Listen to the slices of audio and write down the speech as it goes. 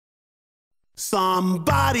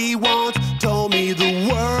Somebody once told me the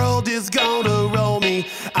world is gonna roll me.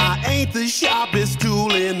 I ain't the sharpest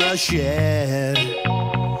tool in the shed.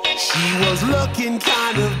 She was looking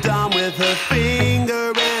kind of dumb with her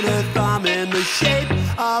finger and her thumb in the shape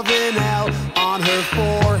of an L on her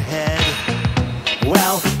forehead.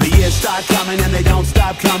 Well, the years start coming and they don't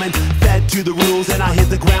stop coming. Fed to the rules and I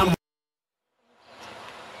hit the ground.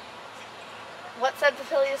 What said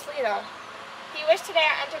Papilius Leto? He wished today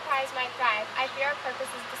our enterprise might thrive. I fear our purpose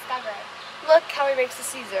is discovered. Look how he makes the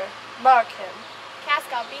Caesar. Mark him.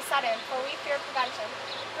 Casca, be sudden, for we fear prevention.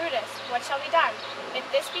 Brutus, what shall be done? If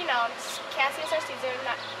this be known, Cassius our Caesar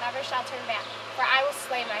never shall turn back, for I will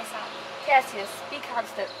slay myself. Cassius, be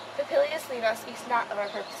constant. Papilius Leto speaks not of our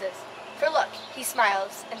purposes. For look, he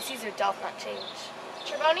smiles, and Caesar doth not change.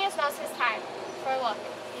 Trebonius knows his time. For look,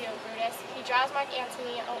 you, Brutus, he draws Mark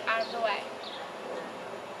Antony out of the way.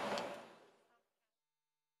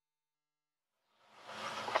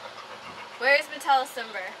 Where is Metellus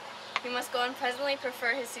Cimber? He must go and presently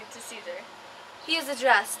prefer his suit to Caesar. He is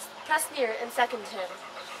addressed. Press near and second him.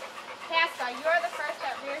 Casca, you are the first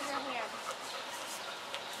that rears your hand.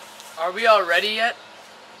 Are we all ready yet?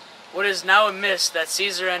 What is now amiss that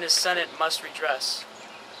Caesar and his Senate must redress?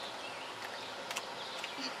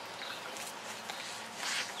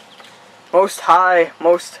 Most high,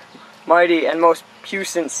 most mighty, and most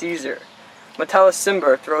puissant Caesar, Metellus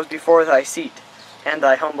Cimber throws before thy seat and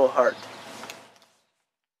thy humble heart.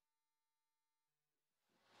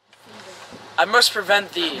 I must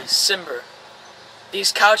prevent thee, Cimber.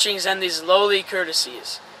 These couchings and these lowly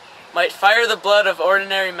courtesies might fire the blood of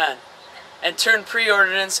ordinary men, and turn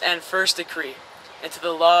preordinance and first decree into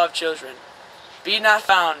the law of children. Be not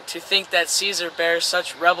found to think that Caesar bears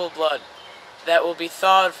such rebel blood that will be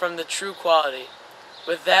thawed from the true quality,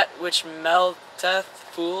 with that which melteth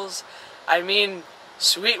fools, I mean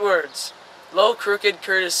sweet words, low crooked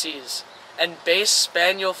courtesies, and base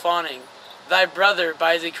spaniel fawning. Thy brother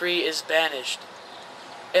by decree is banished.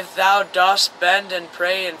 If thou dost bend and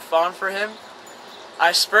pray and fawn for him,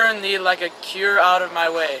 I spurn thee like a cure out of my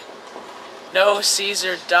way. No,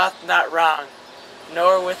 Caesar doth not wrong,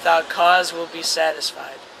 nor without cause will be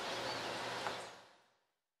satisfied.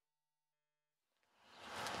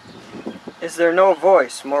 Is there no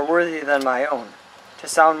voice more worthy than my own, to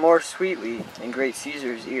sound more sweetly in great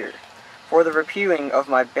Caesar's ear, for the repealing of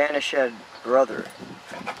my banished brother?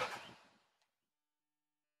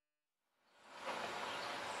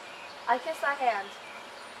 I kiss thy hand,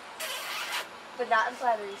 but not in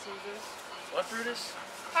flattery, Caesar. What, Brutus?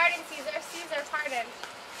 Pardon, Caesar, Caesar, pardon.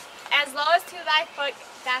 As low as to thy foot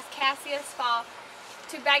doth Cassius fall,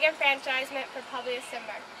 to beg enfranchisement for Publius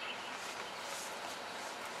Cimber.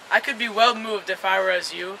 I could be well moved if I were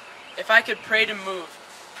as you. If I could pray to move,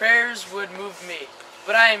 prayers would move me.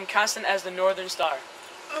 But I am constant as the northern star.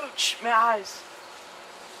 Ouch, my eyes.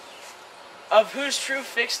 Of whose true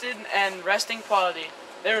fixed and resting quality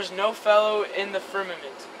there is no fellow in the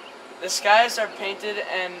firmament. The skies are painted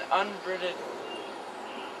and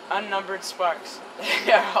unnumbered sparks.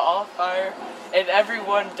 They are all fire, and every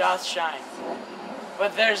one doth shine.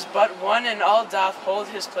 But there's but one, and all doth hold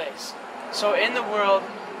his place. So in the world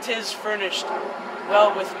 'tis furnished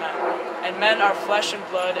well with men, and men are flesh and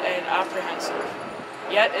blood and apprehensive.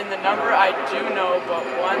 Yet in the number I do know but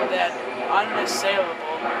one that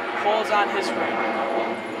unassailable holds on his ring,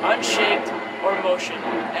 unshaped or motion,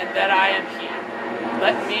 and that I am he.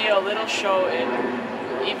 Let me a little show it,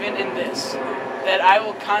 even in this, that I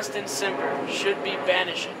will constant Cimber should be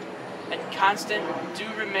banished, and constant do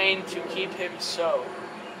remain to keep him so.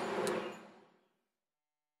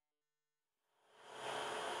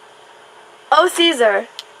 O Caesar!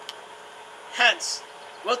 Hence,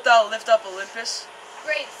 wilt thou lift up Olympus?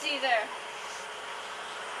 Great Caesar!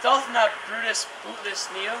 Doth not Brutus bootless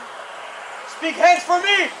kneel? Speak hence for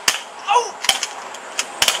me! Oh!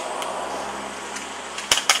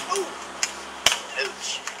 Oh!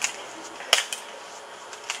 Ouch!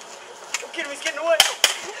 Get him, he's getting away!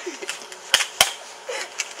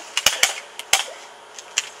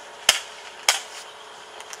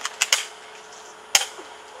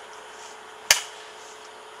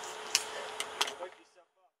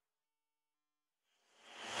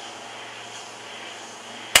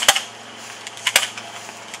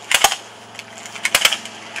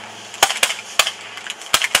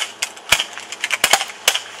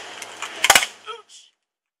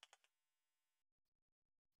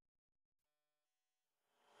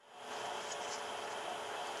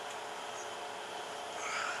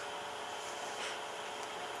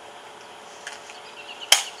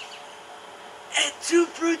 Et tu,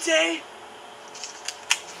 Brute?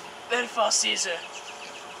 Then fall Caesar.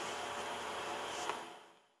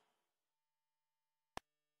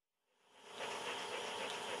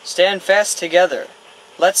 Stand fast together.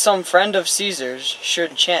 Let some friend of Caesar's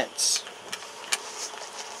should chance.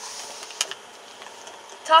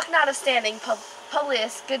 Talk not of standing,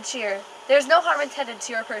 Publius, good cheer. There is no harm intended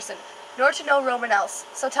to your person, nor to no Roman else.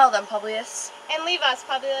 So tell them, Publius. And leave us,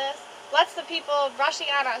 Publius, lest the people rushing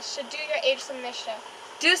on us should do your age some mischief.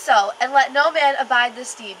 Do so, and let no man abide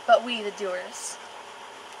this deed, but we the doers.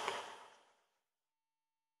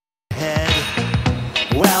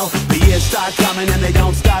 Well, the years start coming and they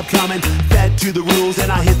don't stop coming. Fed to the rules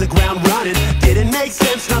and I hit the ground running. Didn't make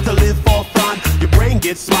sense not to live for fun. Your brain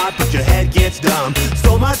gets smart but your head gets dumb.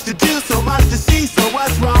 So much to do, so much to see. So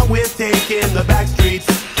what's wrong with taking the back streets?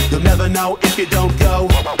 You'll never know if you don't go.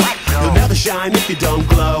 You'll never shine if you don't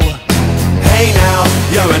glow. Hey now,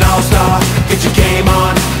 you're an all-star. Get your game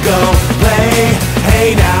on, go play.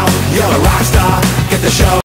 Hey now, you're a rock star. Get the show